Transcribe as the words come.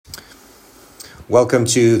Welcome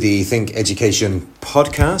to the Think Education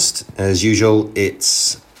podcast. As usual,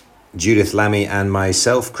 it's Judith Lammy and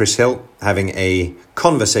myself, Chris Hill, having a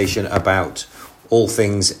conversation about all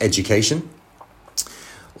things education,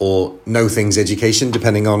 or no things education,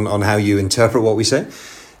 depending on how you interpret what we say.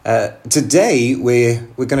 Today, we're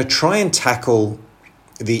going to try and tackle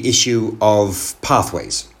the issue of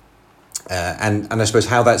pathways, and I suppose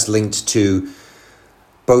how that's linked to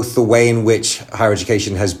both the way in which higher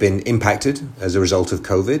education has been impacted as a result of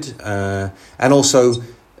COVID, and also,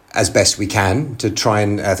 as best we can, to try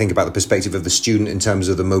and think about the perspective of the student in terms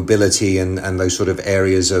of the mobility and those sort of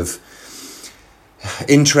areas of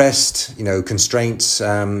interest, constraints,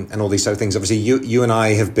 and all these sort of things. Obviously, you and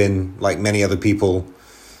I have been, like many other people,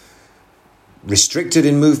 restricted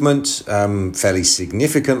in movement fairly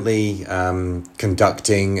significantly,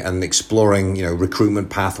 conducting and exploring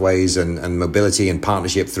recruitment pathways and mobility and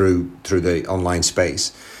partnership through the online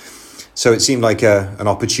space. So it seemed like an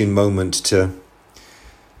opportune moment to,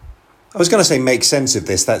 I was going to say make sense of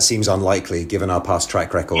this. That seems unlikely given our past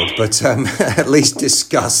track record, but at least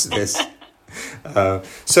discuss this. Given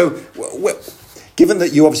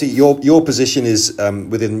that you obviously your position is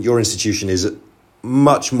within your institution is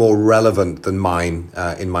much more relevant than mine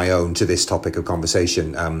in my own to this topic of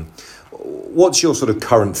conversation. What's your sort of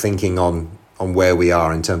current thinking on where we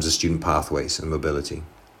are in terms of student pathways and mobility?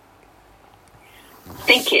 I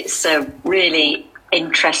think it's a really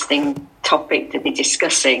interesting topic to be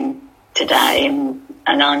discussing today, and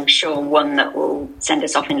I'm sure one that will send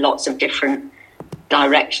us off in lots of different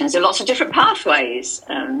directions and lots of different pathways.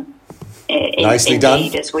 Nicely done.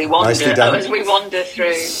 As we wander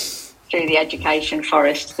through the education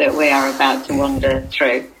forest that we are about to wander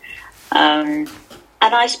through. And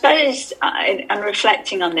I suppose I'm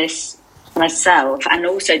reflecting on this myself, and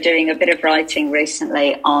also doing a bit of writing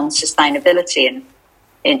recently on sustainability and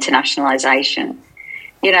internationalisation.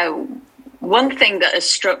 One thing that has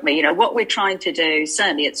struck me, what we're trying to do,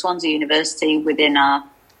 certainly at Swansea University within our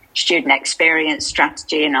student experience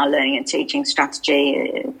strategy and our learning and teaching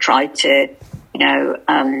strategy, try to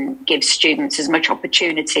give students as much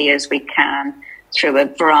opportunity as we can through a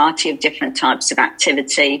variety of different types of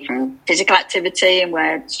activity, from physical activity and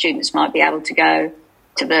where students might be able to go,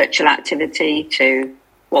 to virtual activity, to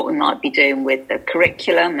what we might be doing with the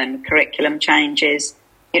curriculum and curriculum changes.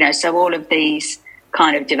 So all of these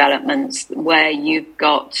kind of developments where you've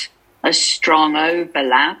got a strong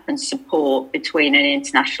overlap and support between an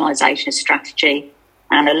internationalisation strategy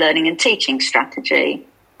and a learning and teaching strategy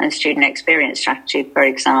and student experience strategy, for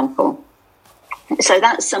example. So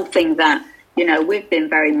that's something that, we've been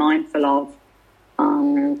very mindful of,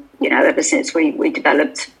 ever since we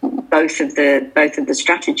developed both of the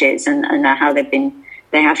strategies and how they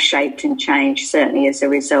have shaped and changed, certainly as a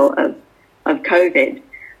result of COVID.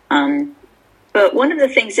 But one of the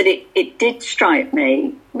things that it did strike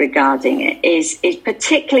me regarding it is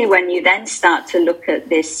particularly when you then start to look at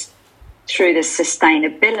this through the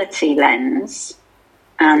sustainability lens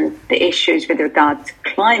and the issues with regard to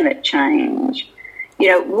climate change.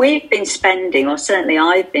 We've been spending, or certainly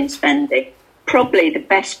I've been spending, probably the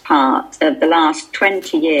best part of the last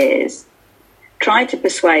 20 years trying to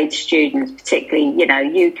persuade students,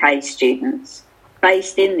 particularly, UK students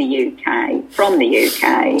based in the UK, from the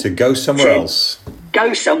UK, to go somewhere else.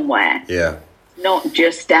 Go somewhere. Yeah. Not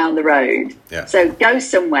just down the road. Yeah. So go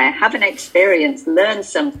somewhere, have an experience, learn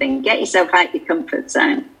something, get yourself out your comfort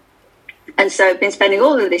zone. And so I've been spending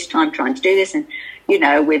all of this time trying to do this, and,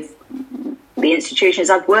 with the institutions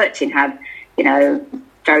I've worked in have,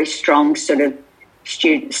 very strong sort of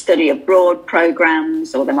student study abroad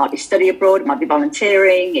programs, or there might be study abroad, it might be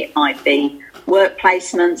volunteering, it might be work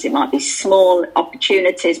placements, it might be small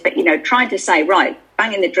opportunities, but, trying to say, right,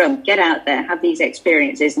 banging the drum, get out there, have these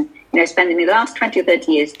experiences, and, spending the last 20 or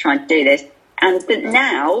 30 years trying to do this. And that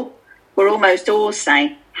now we're almost all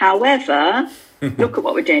saying, however, look at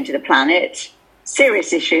what we're doing to the planet,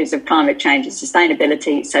 serious issues of climate change and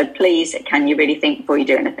sustainability, so please, can you really think before you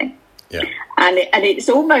do anything? Yeah. And it's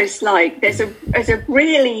almost like there's a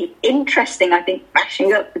really interesting, I think,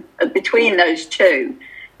 bashing up between those two,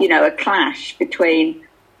 a clash between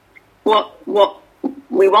what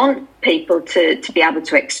we want people to be able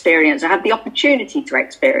to experience, or have the opportunity to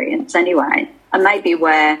experience anyway, and maybe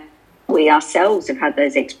where we ourselves have had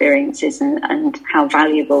those experiences and how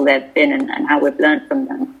valuable they've been and how we've learned from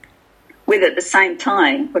them, with at the same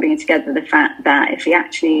time putting together the fact that if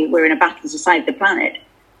we're in a battle to save the planet,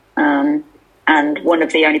 and one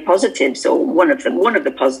of the only positives, or one of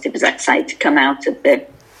the positives, let's say, to come out of the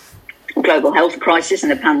global health crisis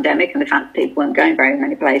and the pandemic and the fact that people weren't going very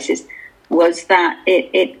many places, was that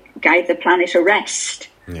it gave the planet a rest.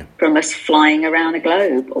 from us flying around the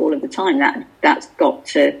globe all of the time. That's got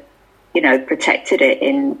to, protected it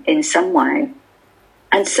in some way.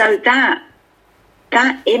 And so that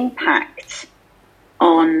impact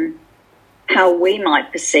on how we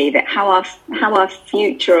might perceive it, how our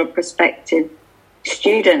future or prospective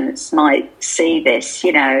students might see this,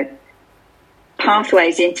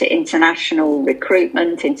 pathways into international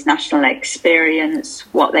recruitment, international experience,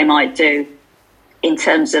 what they might do in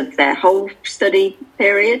terms of their whole study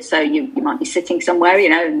period. So you might be sitting somewhere,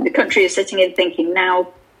 in the country you're sitting in, thinking, now,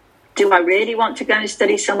 do I really want to go and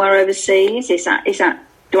study somewhere overseas? Is that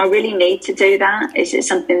do I really need to do that? Is there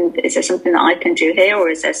something that I can do here, or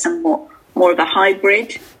is there some more of a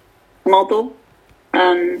hybrid model?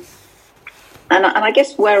 And I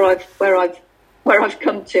guess where I've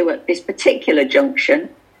come to at this particular junction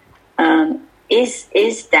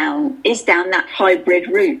is down that hybrid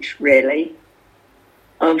route, really,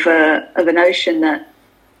 of a notion that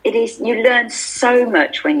it is, you learn so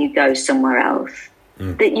much when you go somewhere else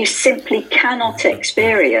that you simply cannot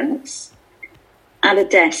experience at a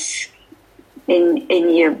desk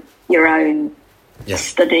in your own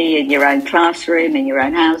study, in your own classroom, in your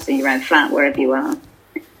own house, in your own flat, wherever you are.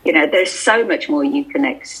 There's so much more you can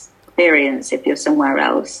experience if you're somewhere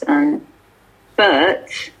else. But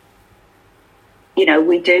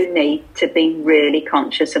we do need to be really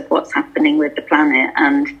conscious of what's happening with the planet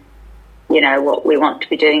and, what we want to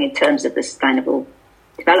be doing in terms of the Sustainable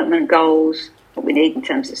Development Goals, what we need in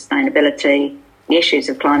terms of sustainability, the issues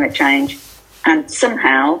of climate change. And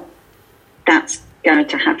somehow that's going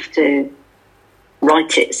to have to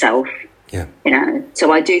right itself. Yeah.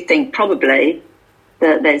 So I do think probably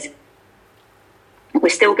that we're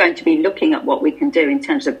still going to be looking at what we can do in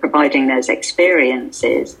terms of providing those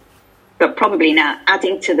experiences, but probably now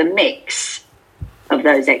adding to the mix of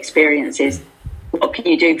those experiences, what can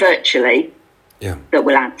you do virtually that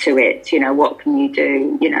will add to it? What can you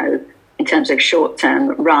do, in terms of short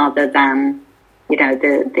term, rather than,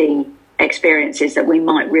 the experiences that we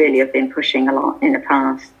might really have been pushing a lot in the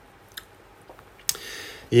past.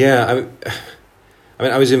 Yeah,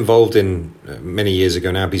 I was involved in many years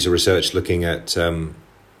ago now a piece of research looking at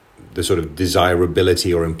the sort of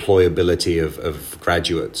desirability or employability of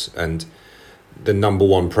graduates, and the number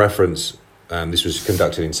one preference, this was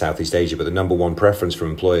conducted in Southeast Asia, but the number one preference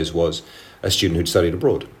from employers was a student who'd studied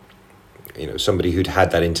abroad. Somebody who'd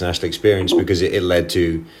had that international experience, because it led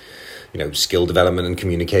to, skill development and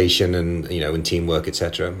communication and, and teamwork,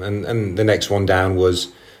 etc. And the next one down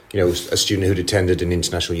was, a student who'd attended an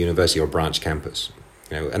international university or branch campus.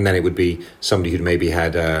 And then it would be somebody who'd maybe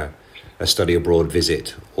had a study abroad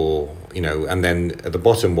visit, or, and then at the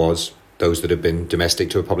bottom was those that had been domestic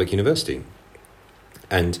to a public university.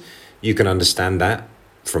 And you can understand that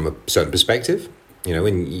from a certain perspective,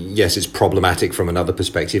 and yes, it's problematic from another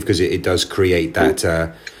perspective, because it does create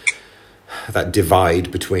that that divide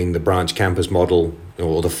between the branch campus model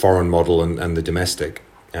or the foreign model and the domestic.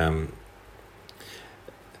 I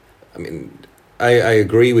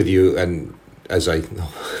agree with you, and as I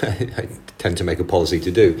tend to make a policy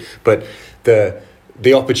to do, but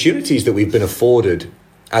the opportunities that we've been afforded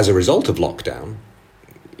as a result of lockdown,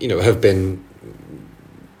 have been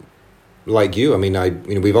like you.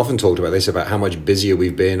 We've often talked about this, about how much busier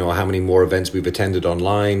we've been, or how many more events we've attended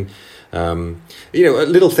online. A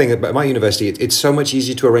little thing about my university, it's so much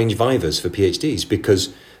easier to arrange vivas for PhDs,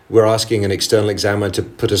 because we're asking an external examiner to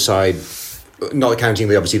put aside, not counting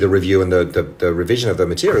the review and the revision of the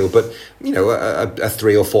material, but a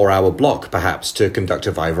 3 or 4 hour block perhaps to conduct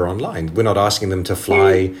a viva online. We're not asking them to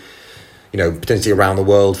fly, potentially around the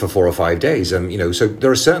world for 4 or 5 days. So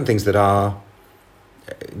there are certain things that are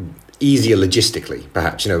easier logistically,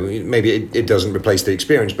 perhaps. Maybe it doesn't replace the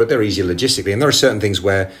experience, but they're easier logistically. And there are certain things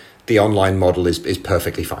where the online model is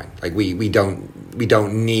perfectly fine. Like we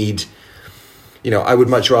don't need. I would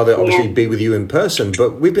much rather obviously be with you in person,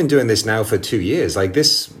 but we've been doing this now for 2 years. Like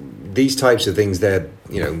these types of things, they're,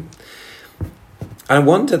 I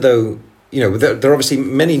wonder though, there are obviously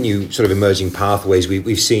many new sort of emerging pathways.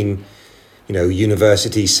 We've seen,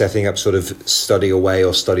 universities setting up sort of study away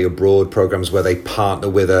or study abroad programs where they partner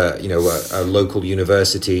with a local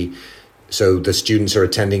university. So the students are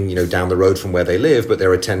attending, down the road from where they live, but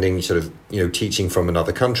they're attending sort of, teaching from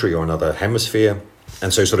another country or another hemisphere.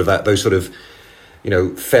 And so sort of those sort of,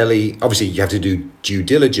 fairly, obviously you have to do due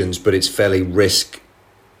diligence, but it's fairly risk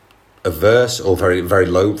averse, or very, very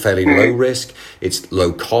low, fairly low risk. It's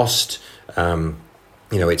low cost,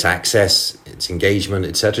 it's access, it's engagement,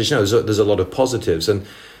 etc. There's a lot of positives. And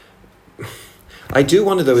I do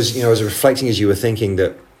wonder though, as reflecting as you were thinking,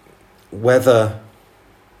 that whether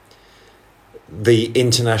the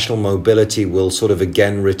international mobility will sort of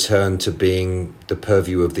again return to being the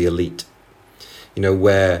purview of the elite,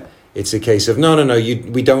 where it's a case of no,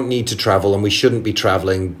 we don't need to travel, and we shouldn't be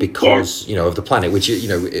traveling because of the planet. Which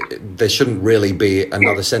there shouldn't really be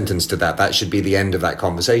another sentence to that. That should be the end of that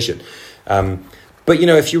conversation. But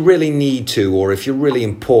if you really need to, or if you're really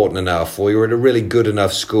important enough, or you're at a really good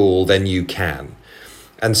enough school, then you can.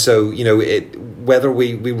 And so whether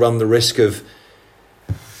we run the risk of,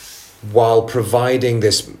 while providing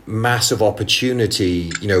this massive opportunity,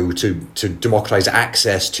 to democratize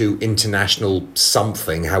access to international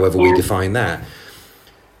something, however we define that,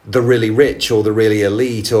 the really rich or the really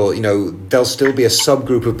elite, or, there'll still be a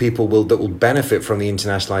subgroup of people that will benefit from the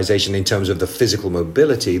internationalization in terms of the physical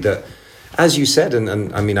mobility that, as you said,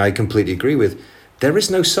 and I mean, I completely agree with, there is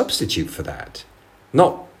no substitute for that.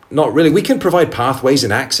 Not really. We can provide pathways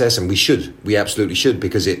and access, and we absolutely should,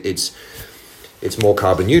 because it's more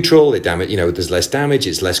carbon neutral. There's less damage.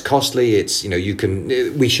 It's less costly.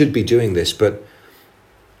 We should be doing this, but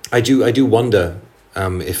I do wonder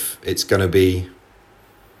if it's going to be,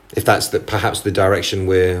 if that's perhaps the direction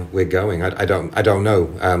we're going. I don't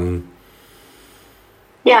know.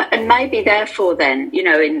 Yeah, and maybe therefore then,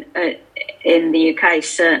 in the UK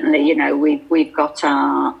certainly, we've got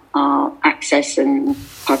our access and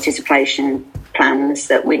participation plans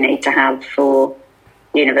that we need to have for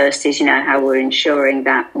universities, how we're ensuring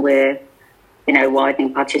that we're,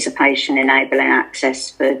 widening participation, enabling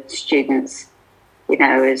access for students,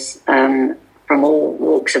 as from all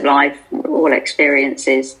walks of life, all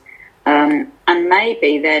experiences. And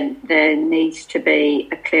maybe then there needs to be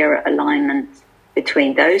a clearer alignment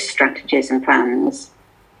between those strategies and plans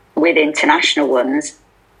with international ones,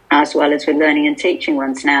 as well as with learning and teaching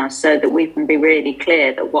ones now, so that we can be really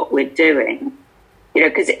clear that what we're doing,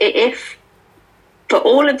 because if, for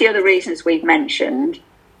all of the other reasons we've mentioned,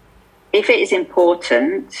 if it is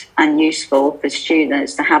important and useful for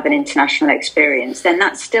students to have an international experience, then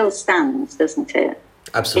that still stands, doesn't it?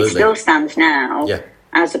 Absolutely. It still stands now,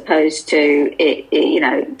 as opposed to,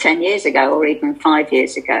 10 years ago or even 5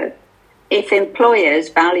 years ago. If employers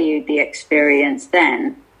valued the experience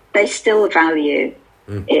then, they still value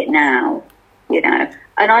it now,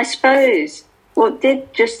 And I suppose what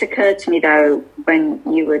did just occur to me, though, when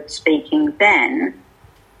you were speaking then,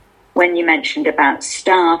 when you mentioned about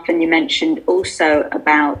staff, and you mentioned also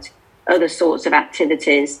about other sorts of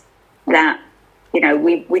activities that,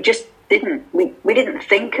 we just didn't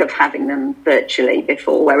think of having them virtually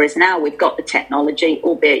before, whereas now we've got the technology,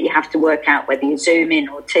 albeit you have to work out whether you Zoom in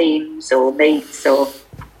or Teams or Meets or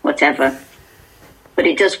whatever. But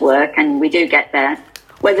it does work, and we do get there.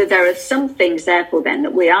 Whether there are some things, therefore, then,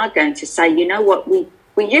 that we are going to say, what, we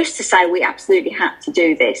used to say we absolutely had to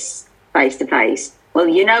do this face-to-face. Well,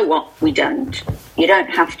 you know what? We don't. You don't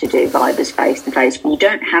have to do Vibers face-to-face. You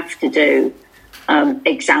don't have to do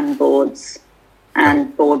exam boards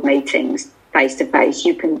and board meetings face-to-face.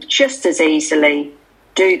 You can just as easily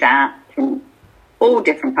do that from all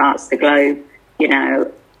different parts of the globe,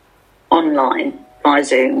 online, via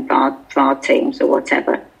Zoom, via Teams or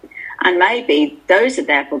whatever. And maybe those are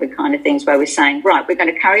therefore the kind of things where we're saying, right, we're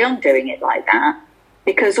going to carry on doing it like that,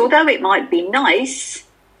 because although it might be nice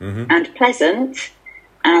and pleasant,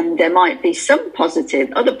 and there might be some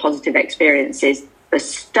other positive experiences for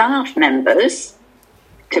staff members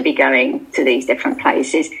to be going to these different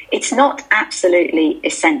places, it's not absolutely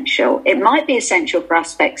essential. It might be essential for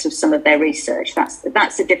aspects of some of their research.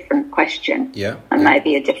 That's a different question, and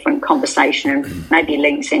maybe a different conversation, and maybe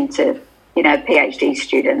links into, PhD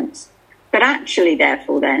students. But actually,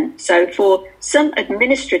 therefore, then, so for some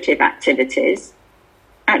administrative activities,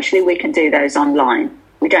 actually we can do those online.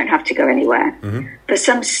 We don't have to go anywhere. For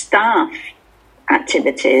some staff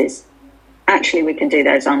activities, actually we can do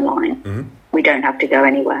those online. We don't have to go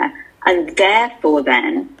anywhere. And therefore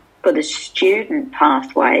then, for the student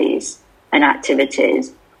pathways and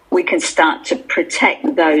activities, we can start to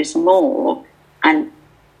protect those more. And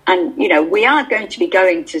we are going to be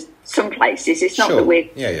going to some places. It's not that we're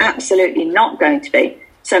absolutely not going to be.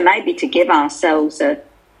 So maybe to give ourselves a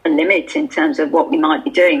limit in terms of what we might be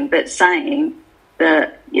doing, but saying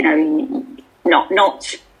that,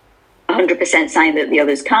 not 100% saying that the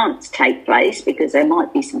others can't take place, because there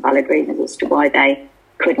might be some valid reasons as to why they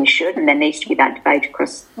could and should, and there needs to be that debate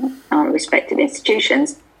across our respective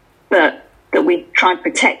institutions, but that we try and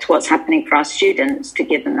protect what's happening for our students to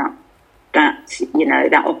give them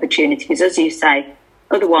that opportunity. Because as you say,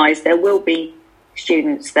 otherwise there will be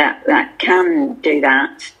students that can do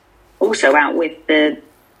that also out with the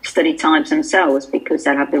study times themselves, because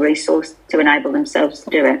they'll have the resource to enable themselves to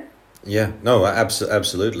do it. Yeah, no,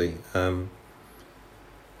 absolutely.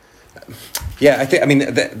 yeah, I mean,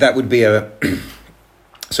 that would be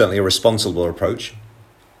certainly a responsible approach.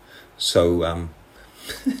 So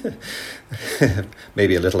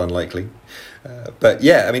maybe a little unlikely. But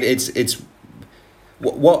yeah, I mean, it's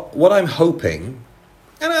what I'm hoping,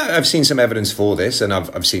 and I've seen some evidence for this, and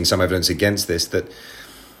I've seen some evidence against this, that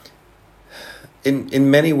in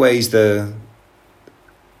many ways I'm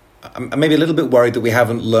maybe a little bit worried that we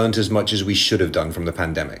haven't learned as much as we should have done from the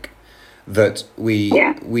pandemic. That we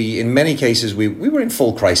in many cases we were in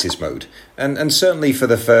full crisis mode, and certainly for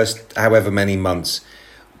the first however many months,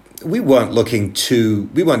 we weren't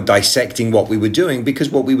dissecting what we were doing,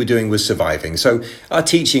 because what we were doing was surviving. So our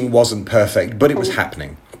teaching wasn't perfect, but it was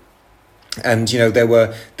happening. And there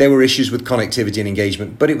were issues with connectivity and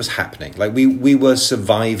engagement, but it was happening. Like we were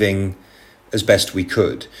surviving as best we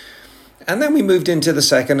could. And then we moved into the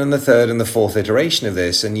second and the third and the fourth iteration of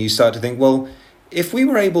this, and you start to think, well, if we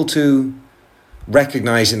were able to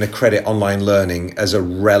recognize and accredit online learning as a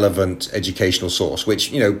relevant educational source,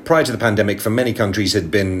 which, prior to the pandemic for many countries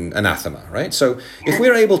had been anathema, right? So if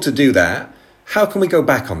we're able to do that, how can we go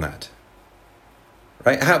back on that?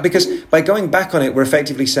 Right? Because by going back on it, we're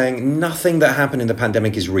effectively saying nothing that happened in the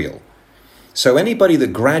pandemic is real. So anybody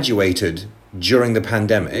that graduated during the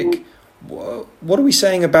pandemic, what are we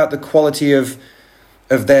saying about the quality of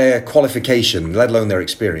their qualification, let alone their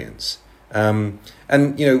experience?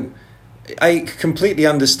 I completely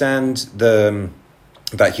understand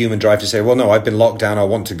that human drive to say, well, no, I've been locked down, I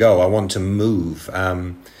want to go, I want to move.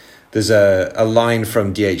 There's a line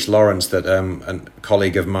from D.H. Lawrence that a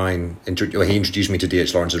colleague of mine, he introduced me to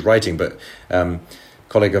D.H. Lawrence's writing, but a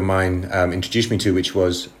colleague of mine introduced me to, which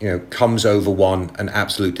was, comes over one an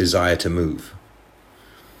absolute desire to move.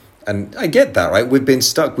 And I get that, right? We've been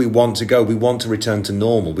stuck. We want to go. We want to return to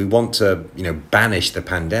normal. We want to, banish the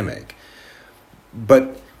pandemic.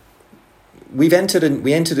 But we entered a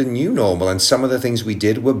new normal, and some of the things we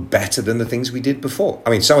did were better than the things we did before. I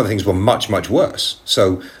mean, some of the things were much, much worse.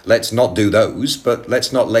 So let's not do those, but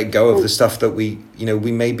let's not let go of the stuff that we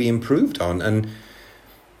may be improved on.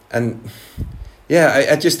 And yeah,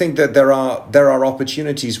 I just think that there are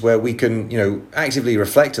opportunities where we can, actively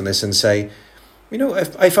reflect on this and say,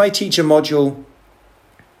 if I teach a module,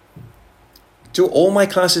 do all my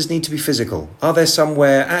classes need to be physical? Are there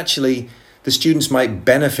somewhere actually the students might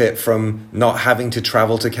benefit from not having to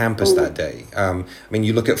travel to campus that day? I mean,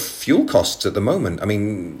 you look at fuel costs at the moment. I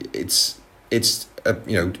mean, it's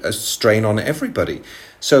a strain on everybody.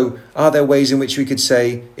 So are there ways in which we could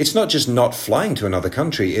say, it's not just not flying to another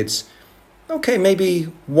country, it's, okay,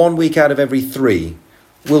 maybe 1 week out of every 3,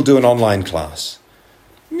 we'll do an online class.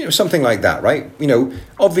 Something like that, right?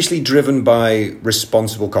 Obviously driven by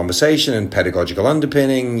responsible conversation and pedagogical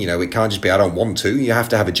underpinning. It can't just be, I don't want to. You have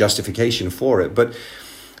to have a justification for it. But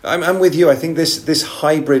I'm with you. I think this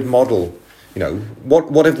hybrid model,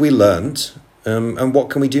 what have we learned, and what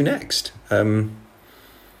can we do next? When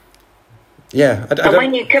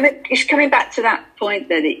it's coming back to that point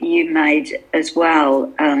that you made as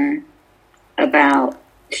well, about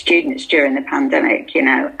students during the pandemic,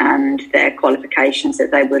 and their qualifications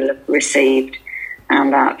that they will have received,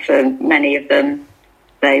 and that for many of them,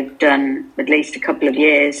 they've done at least a couple of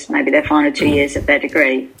years, maybe their final 2 years of their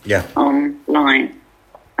degree online.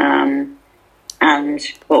 And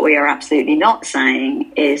what we are absolutely not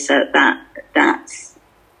saying is that's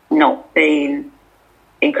not been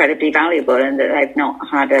incredibly valuable, and that they've not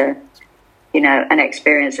had an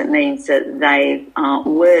experience that means that they are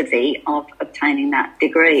worthy of obtaining that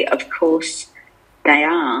degree. Of course they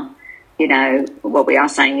are. What we are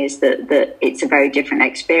saying is that it's a very different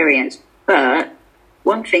experience. But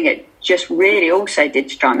one thing that just really also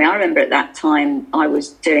did strike me, I remember at that time I was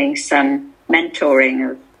doing some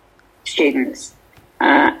mentoring of students,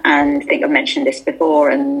 and I think I've mentioned this before,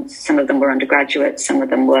 and some of them were undergraduates, some of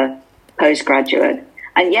them were postgraduate.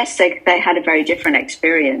 And yes, they had a very different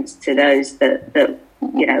experience to those that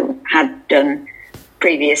had done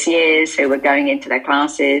previous years, who were going into their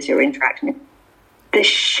classes, who were interacting with. The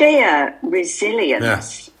sheer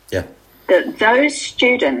resilience that those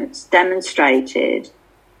students demonstrated,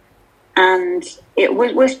 and it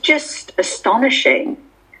was just astonishing.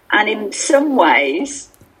 And in some ways,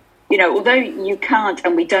 although you can't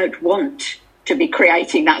and we don't want to be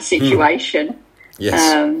creating that situation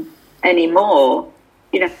anymore,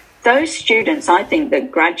 those students, I think,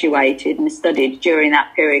 that graduated and studied during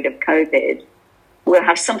that period of COVID will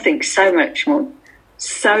have something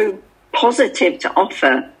so positive to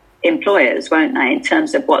offer employers, won't they, in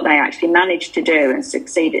terms of what they actually managed to do and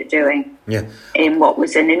succeed at doing in what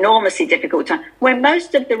was an enormously difficult time, when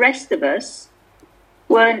most of the rest of us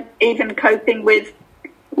weren't even coping with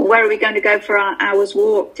where are we going to go for our hour's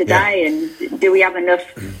walk today? And do we have enough,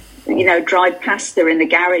 dried pasta in the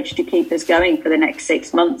garage to keep us going for the next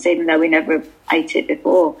 6 months, even though we never ate it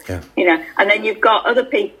before? And then you've got other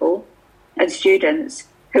people and students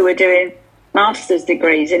who are doing master's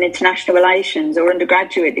degrees in international relations or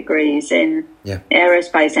undergraduate degrees in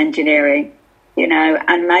aerospace engineering,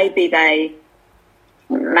 and maybe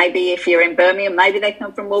if you're in Birmingham, maybe they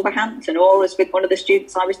come from Wolverhampton, or as with one of the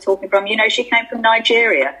students I was talking from, she came from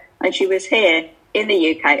Nigeria and she was here in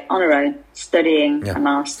the UK on her own studying a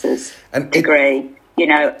master's degree,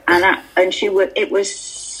 it was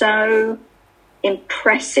so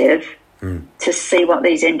impressive to see what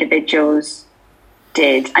these individuals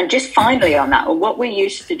did. And just finally on that, what we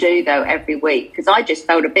used to do though every week, because I just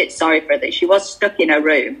felt a bit sorry for her that she was stuck in her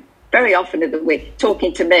room very often of the week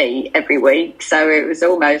talking to me every week, so it was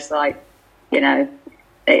almost like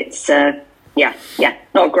it's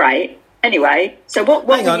not great. Anyway, so what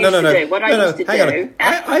we used to do, what I used to do...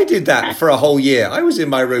 I did that for a whole year. I was in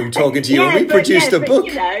my room talking to you, and we produced a book.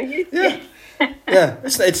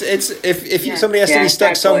 It's if somebody has to be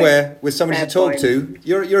stuck somewhere with somebody to talk to,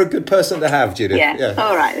 you're a good person to have, Judith.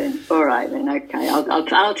 All right then, okay,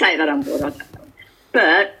 I'll take that on board.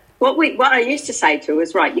 But what I used to say to her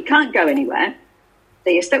was, right, you can't go anywhere,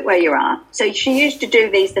 so you're stuck where you are. So she used to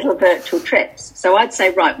do these little virtual trips. So I'd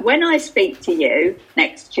say, right, when I speak to you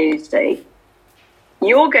next Tuesday,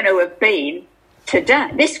 you're going to have been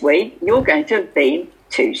this week, you're going to have been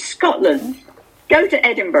to Scotland. Go to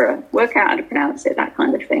Edinburgh, work out how to pronounce it, that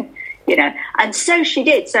kind of thing, And so she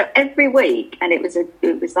did. So every week, and it was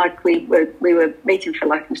like we were meeting for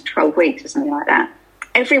like 12 weeks or something like that.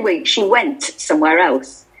 Every week she went somewhere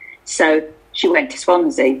else. So she went to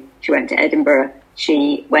Swansea, she went to Edinburgh,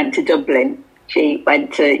 she went to Dublin, she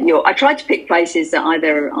went to York. I tried to pick places that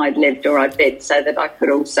either I'd lived or I'd been so that I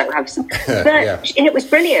could also have some. But and it was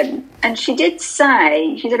brilliant. And she did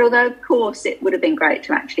say, although of course it would have been great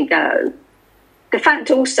to actually go, the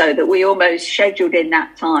fact also that we almost scheduled in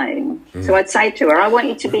that time. So I'd say to her, I want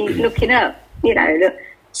you to be looking up,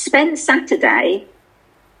 spend Saturday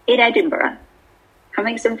in Edinburgh,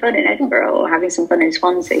 having some fun in Edinburgh or having some fun in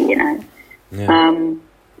Swansea,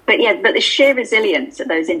 But the sheer resilience that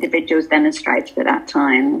those individuals demonstrated at that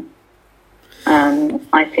time,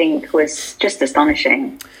 I think was just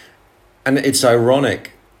astonishing. And it's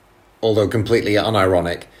ironic, although completely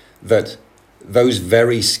unironic, that those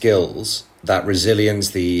very skills, that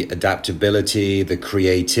resilience, the adaptability, the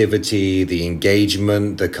creativity, the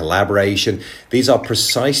engagement, the collaboration, these are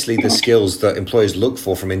precisely the skills that employers look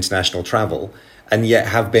for from international travel, and yet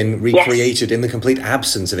have been recreated in the complete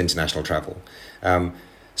absence of international travel.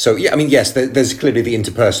 There's clearly the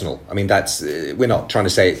interpersonal. I mean, that's we're not trying to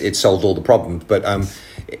say it solved all the problems, but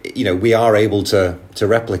we are able to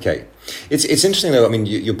replicate. It's interesting though. I mean,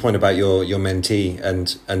 your point about your mentee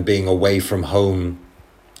and being away from home,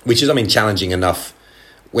 which is, challenging enough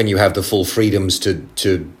when you have the full freedoms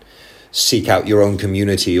to seek out your own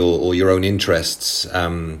community or your own interests.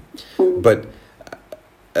 But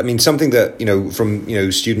something that,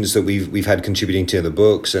 from, students that we've had contributing to the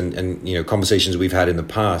books and conversations we've had in the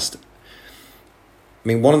past.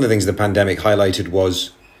 One of the things the pandemic highlighted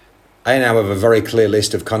was I now have a very clear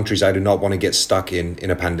list of countries I do not want to get stuck in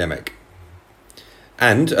a pandemic.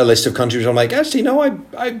 And a list of countries I'm like, actually, no,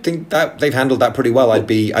 I think that they've handled that pretty well. I'd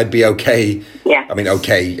be okay. Yeah.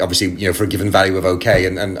 Okay, obviously, for a given value of okay.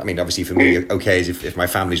 And obviously for me, okay is if my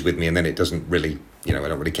family's with me, and then it doesn't really, I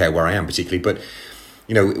don't really care where I am particularly. But,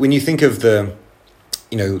 when you think of the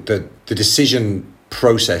decision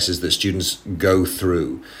processes that students go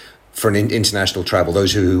through for an international travel,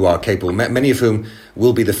 those who are capable, many of whom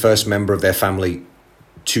will be the first member of their family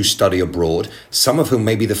to study abroad, some of whom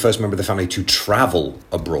may be the first member of the family to travel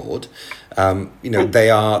abroad.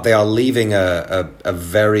 They are leaving a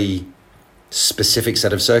very specific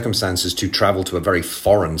set of circumstances to travel to a very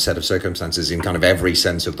foreign set of circumstances in kind of every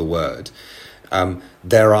sense of the word.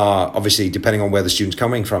 There are, obviously, depending on where the student's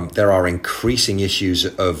coming from, there are increasing issues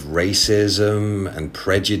of racism and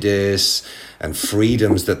prejudice and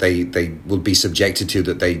freedoms that they will be subjected to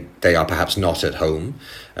that they are perhaps not at home.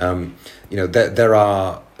 There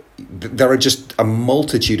are just a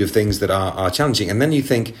multitude of things that are challenging. And then you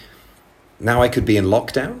think, now I could be in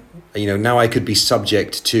lockdown. Now I could be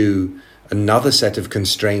subject to another set of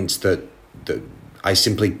constraints that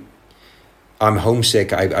I'm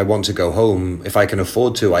homesick. I want to go home. If I can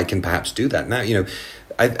afford to, I can perhaps do that. Now,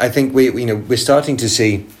 I think we're starting to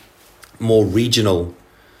see more regional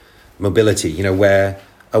mobility, where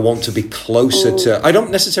I want to be closer to, I don't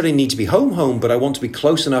necessarily need to be home, but I want to be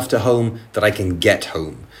close enough to home that I can get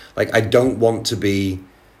home. Like, I don't want to be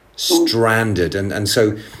stranded, and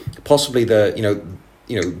so possibly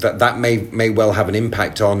that may well have an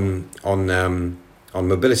impact on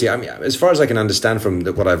mobility. I mean, as far as I can understand from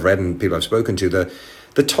what I've read and people I've spoken to,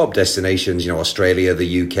 the top destinations, Australia,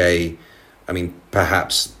 the UK, I mean,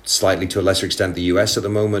 perhaps slightly to a lesser extent the US at the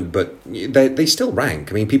moment, but they still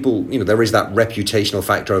rank. I mean, people, there is that reputational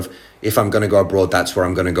factor of, if I'm going to go abroad, that's where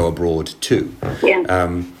I'm going to go abroad too.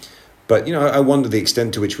 Yeah. But, I wonder the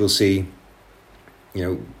extent to which we'll see,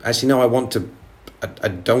 actually, no, I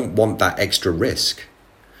don't want that extra risk,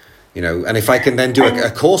 and if I can then do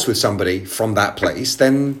a course with somebody from that place,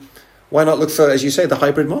 then why not look for, as you say, the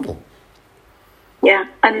hybrid model? Yeah,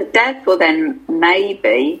 and therefore then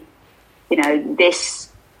maybe, this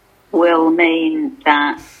will mean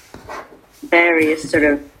that various sort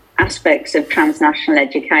of aspects of transnational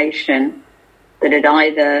education that had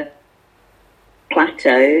either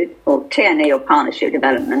plateaued, or TNE or partnership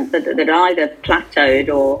development, that either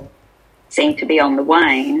plateaued or seemed to be on the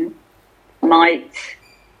wane, might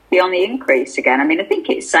be on the increase again. I mean, I think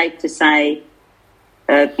it's safe to say,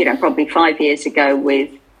 probably 5 years ago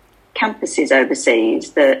with campuses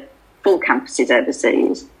overseas, full campuses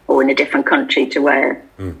overseas, or in a different country to where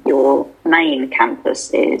your main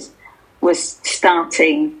campus is, was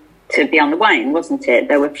starting to be on the wane, wasn't it?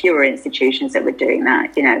 There were fewer institutions that were doing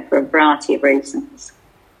that, for a variety of reasons.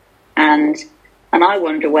 And I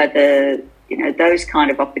wonder whether, those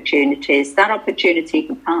kind of opportunities, that opportunity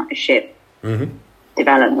for partnership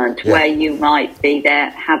development, where you might be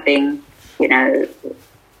there having,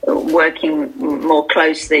 working more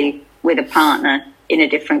closely with a partner in a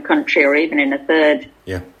different country or even in a third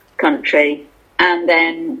country, and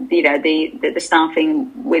then the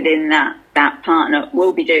staffing within that partner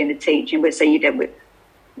will be doing the teaching, but so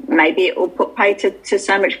maybe it will put pay to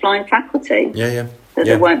so much flying faculty that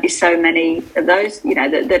there won't be so many of those,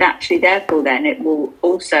 that actually therefore then it will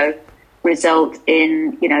also result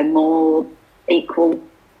in more equal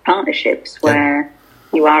partnerships where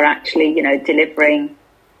you are actually delivering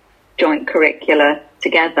joint curricula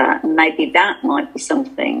together. And maybe that might be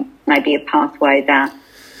something, maybe a pathway that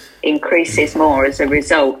increases more as a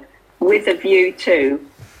result, with a view to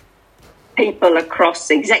people across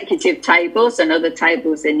executive tables and other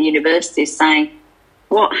tables in universities saying,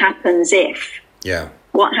 what happens if?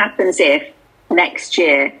 What happens if next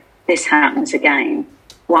year this happens again?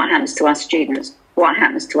 What happens to our students? What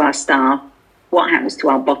happens to our staff? What happens to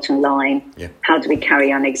our bottom line? How do we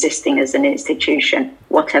carry on existing as an institution,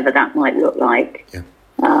 whatever that might look like?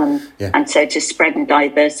 And so to spread and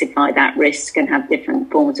diversify that risk and have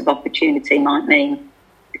different forms of opportunity might mean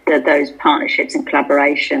that those partnerships and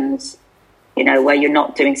collaborations, where you're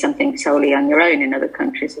not doing something solely on your own in other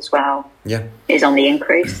countries as well, is on the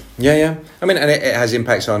increase. I mean, and it has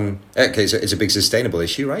impacts on, so it's a big sustainable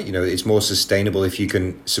issue, right? It's more sustainable if you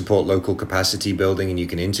can support local capacity building and you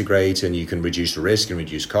can integrate and you can reduce risk and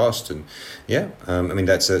reduce cost. And I mean,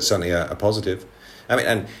 that's certainly a positive. I mean,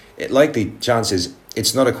 and likely chances,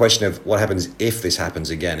 it's not a question of what happens if this happens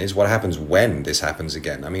again, it's what happens when this happens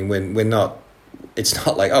again. I mean, it's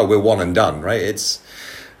not like, we're one and done, right? It's,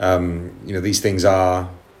 these things are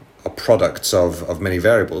products of many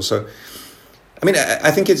variables. So, I mean,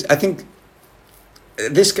 I think this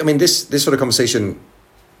sort of conversation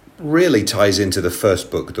really ties into the first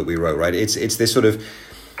book that we wrote, right? It's this sort of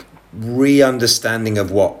re-understanding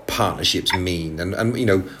of what partnerships mean and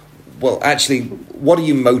well, actually, what are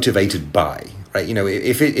you motivated by, right?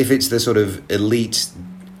 If it's the sort of elite,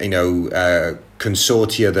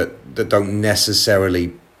 consortia that don't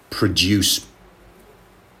necessarily produce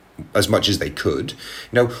as much as they could,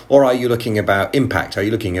 or are you looking about impact? Are you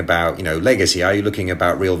looking about, legacy? Are you looking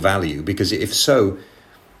about real value? Because if so,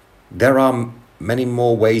 there are many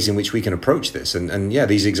more ways in which we can approach this. And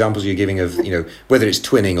these examples you're giving of, whether it's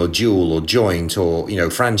twinning or dual or joint or,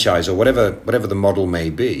 franchise or whatever the model may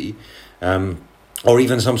be, or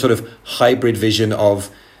even some sort of hybrid vision of,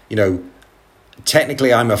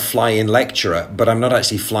 technically I'm a fly-in lecturer, but I'm not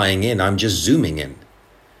actually flying in, I'm just zooming in.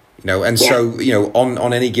 So,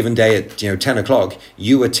 on any given day at, 10 o'clock,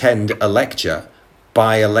 you attend a lecture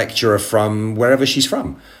by a lecturer from wherever she's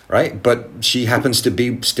from, right? But she happens to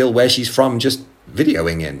be still where she's from, just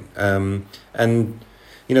videoing in.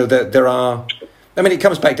 There are, I mean, it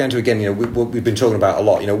comes back down to, again, we've been talking about a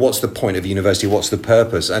lot, what's the point of university? What's the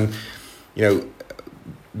purpose? And,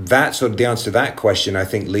 that sort of the answer to that question, I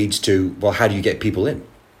think, leads to, well, how do you get people in?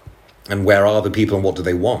 And where are the people and what do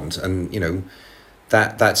they want? And,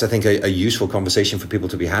 that's, I think, a useful conversation for people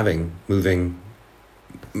to be having moving.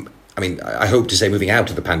 I mean, I hope to say moving out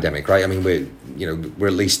of the pandemic, right? I mean, we're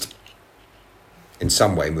at least in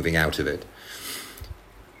some way moving out of it.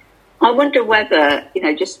 I wonder whether,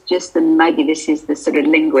 and maybe this is the sort of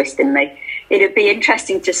linguist in me, it'd be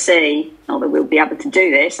interesting to see, not that we'll be able to do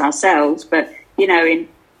this ourselves, but, in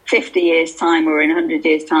 50 years' time or in 100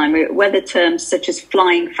 years' time, whether terms such as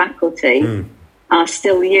flying faculty are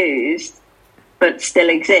still used but still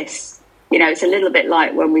exist. It's a little bit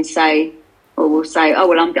like when we say, or we'll say, oh,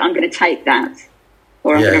 well, I'm going to take that,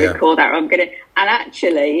 or I'm going to record that, or I'm going to... And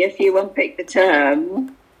actually, if you unpick the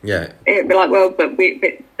term... Yeah, it'd be like, well, but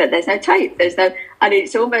there's no tape. And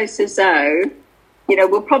it's almost as though,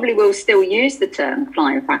 we'll still use the term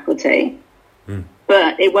flying faculty,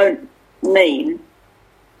 but it won't mean.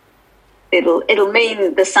 It'll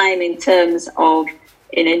mean the same in terms of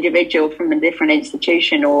an individual from a different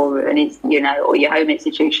institution, or or your home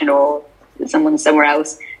institution, or someone somewhere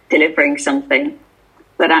else delivering something,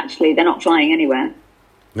 but actually they're not flying anywhere.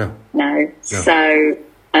 No. So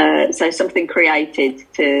something created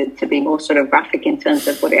to be more sort of graphic in terms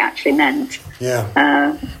of what it actually meant.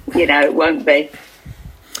 Yeah. It won't be.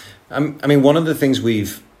 I mean, one of the things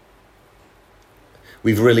we've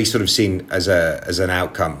really sort of seen as an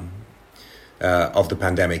outcome of the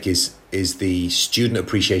pandemic is the student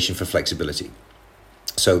appreciation for flexibility.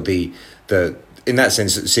 So the in that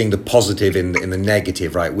sense, seeing the positive in the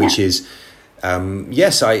negative, right? Which is,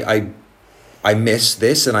 yes, I miss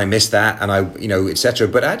this and I miss that and etc.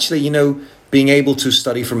 But actually, being able to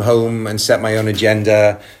study from home and set my own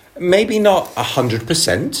agenda, maybe not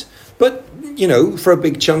 100%, but, for a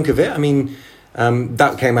big chunk of it. I mean,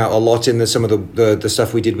 that came out a lot in some of the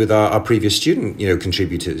stuff we did with our previous student,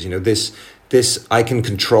 contributors. This I can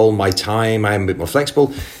control my time. I'm a bit more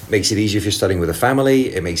flexible. It makes it easier if you're studying with a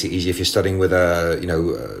family. It makes it easier if you're studying with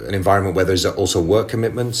an environment where there's also work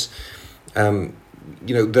commitments. The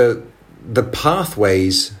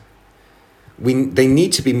pathways, they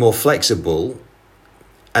need to be more flexible,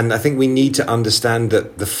 and I think we need to understand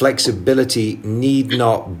that the flexibility need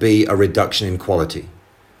not be a reduction in quality.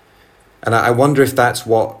 And I wonder if that's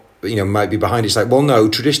what might be behind it. It's like, well, no,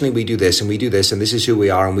 traditionally we do this and we do this and this is who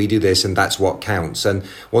we are and we do this and that's what counts. And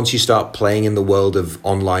once you start playing in the world of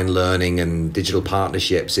online learning and digital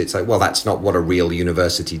partnerships, it's like, well, that's not what a real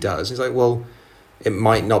university does. It's like, well, it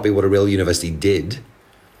might not be what a real university did,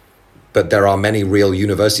 but there are many real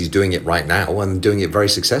universities doing it right now and doing it very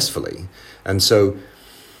successfully. And so,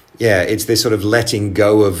 yeah, it's this sort of letting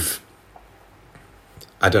go of,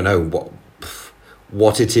 I don't know,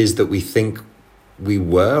 what it is that we think we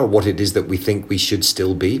were, or what it is that we think we should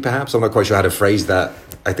still be, perhaps. I'm not quite sure how to phrase that.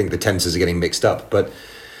 I think the tenses are getting mixed up. But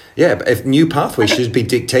yeah, if new pathways should be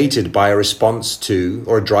dictated by a response to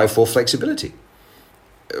or a drive for flexibility.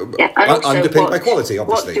 Yeah, underpinned by quality,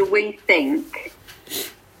 obviously.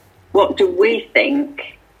 What do we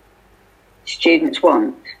think students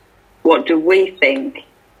want? What do we think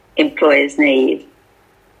employers need?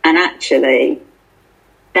 And actually,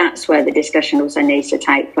 that's where the discussion also needs to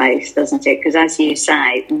take place, doesn't it? Because as you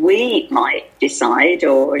say, we might decide,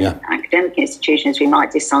 or in academic institutions, we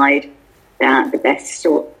might decide that the best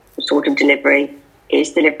sort of delivery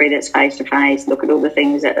is delivery that's face-to-face. Look at all the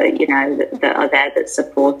things that that are there that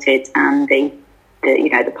support it, and the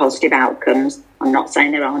positive outcomes. I'm not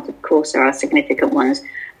saying there aren't, of course there are significant ones,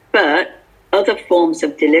 but other forms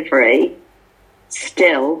of delivery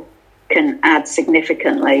still can add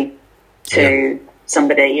significantly to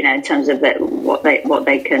somebody, in terms of what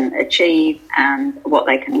they can achieve and what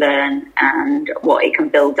they can learn and what it can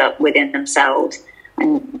build up within themselves.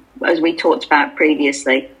 And as we talked about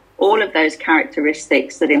previously, all of those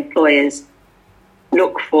characteristics that employers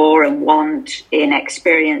look for and want in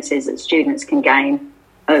experiences that students can gain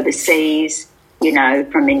overseas,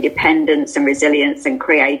 from independence and resilience and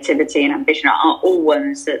creativity and ambition, are all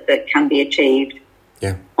ones that can be achieved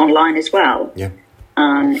online as well.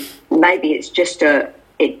 Maybe it's just to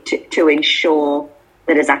ensure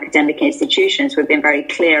that as academic institutions, we've been very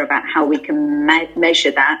clear about how we can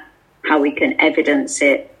measure that, how we can evidence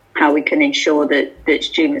it, how we can ensure that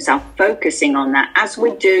students are focusing on that, as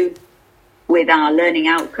we do with our learning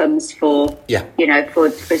outcomes for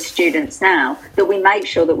students now, that we make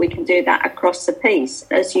sure that we can do that across the piece.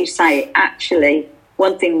 As you say, actually,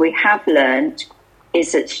 one thing we have learned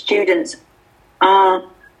is that students are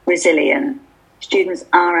resilient, students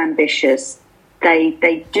are ambitious,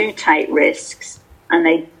 they do take risks, and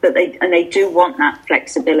they do want that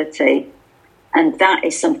flexibility. And that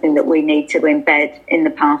is something that we need to embed in the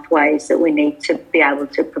pathways that we need to be able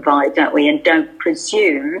to provide, don't we? And don't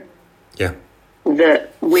presume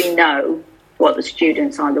that we know what the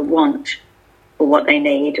students either want or what they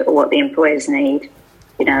need or what the employers need.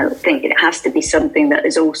 I think it has to be something that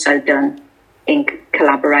is also done in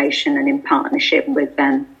collaboration and in partnership with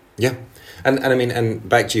them. Yeah. And I mean, and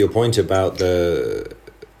back to your point about the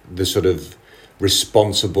sort of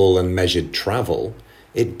responsible and measured travel,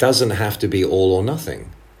 it doesn't have to be all or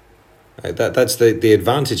nothing. Right? That's the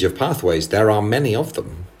advantage of pathways. There are many of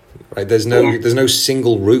them. Right? There's no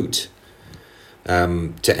single route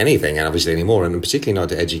to anything, and obviously anymore, and particularly not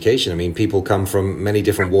to education. I mean, people come from many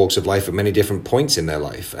different walks of life at many different points in their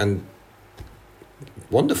life, and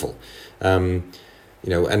wonderful. And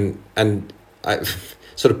I,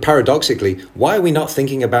 sort of paradoxically, why are we not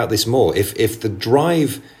thinking about this more? If the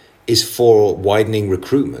drive is for widening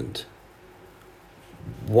recruitment,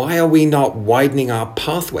 why are we not widening our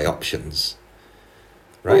pathway options?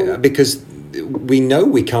 Right? Because we know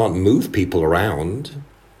we can't move people around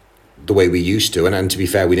the way we used to. And to be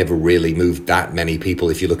fair, we never really moved that many people.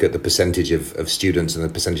 If you look at the percentage of students and the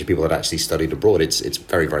percentage of people that actually studied abroad, it's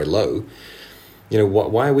very, very low.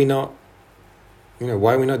 Why are we not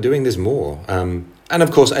doing this more? And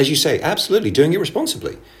of course, as you say, absolutely doing it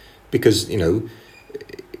responsibly, because,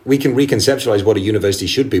 we can reconceptualize what a university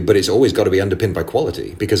should be, but it's always got to be underpinned by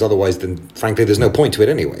quality, because otherwise, then frankly, there's no point to it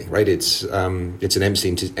anyway, right? It's an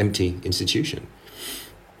empty institution.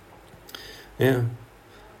 Yeah,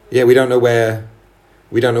 we don't know where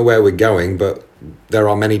we're going, but there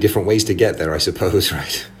are many different ways to get there, I suppose,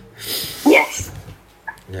 right? Yes.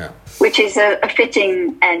 Yeah. Which is a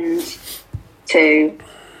fitting end to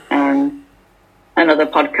another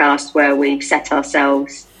podcast where we've set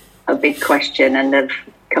ourselves a big question and have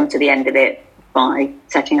come to the end of it by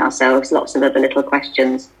setting ourselves lots of other little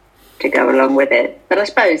questions to go along with it. But I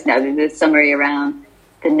suppose the summary around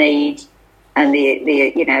the need and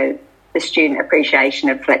the student appreciation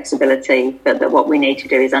of flexibility, that what we need to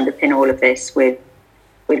do is underpin all of this with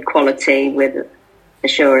quality, with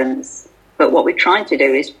assurance. But what we're trying to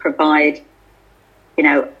do is provide,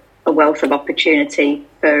 a wealth of opportunity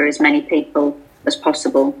for as many people as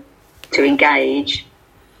possible to engage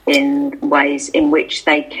in ways in which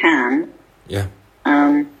they can,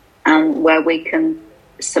 and where we can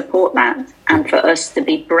support that, and for us to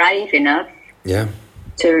be brave enough,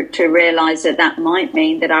 to realise that might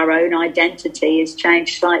mean that our own identity is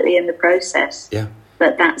changed slightly in the process.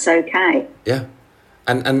 But that's okay.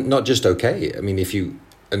 And not just okay. I mean,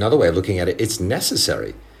 another way of looking at it, it's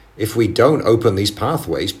necessary. If we don't open these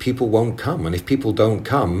pathways, people won't come, and if people don't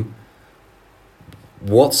come,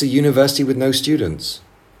 what's a university with no students?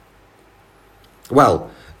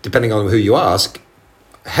 Well, depending on who you ask,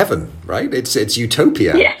 heaven, right? It's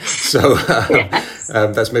utopia. Yes. So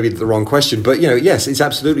that's maybe the wrong question, but yes, it's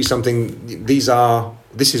absolutely something.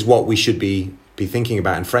 This is what we should be thinking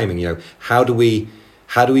about and framing. How do we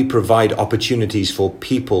provide opportunities for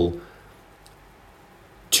people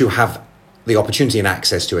to have the opportunity and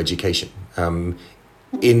access to education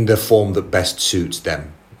in the form that best suits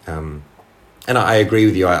them? And I agree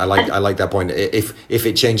with you. I like that point. If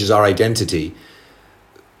it changes our identity,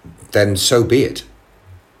 then so be it.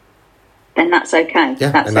 Then that's okay.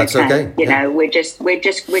 That's okay. We're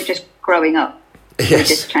just growing up. Yes. We're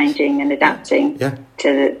just changing and adapting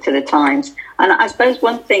to the times. And I suppose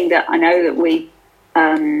one thing that I know that we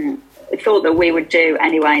thought that we would do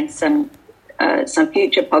anyway in some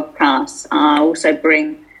future podcasts, also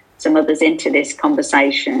bring some others into this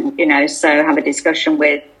conversation. So have a discussion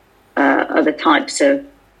with other types of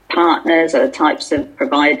partners, other types of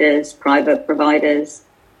providers, private providers,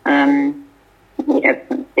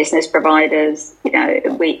 business providers.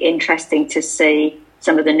 It'll be interesting to see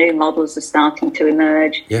some of the new models are starting to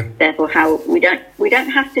emerge. Therefore, how we don't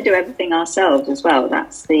have to do everything ourselves as well.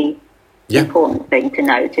 That's the important thing to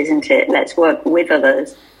note, isn't it? Let's work with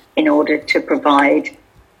others in order to provide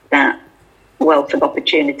that wealth of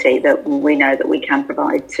opportunity that we know that we can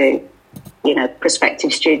provide to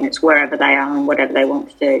prospective students wherever they are and whatever they want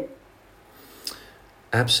to do.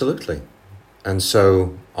 Absolutely. And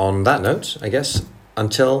so on that note, I guess,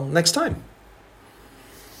 until next time.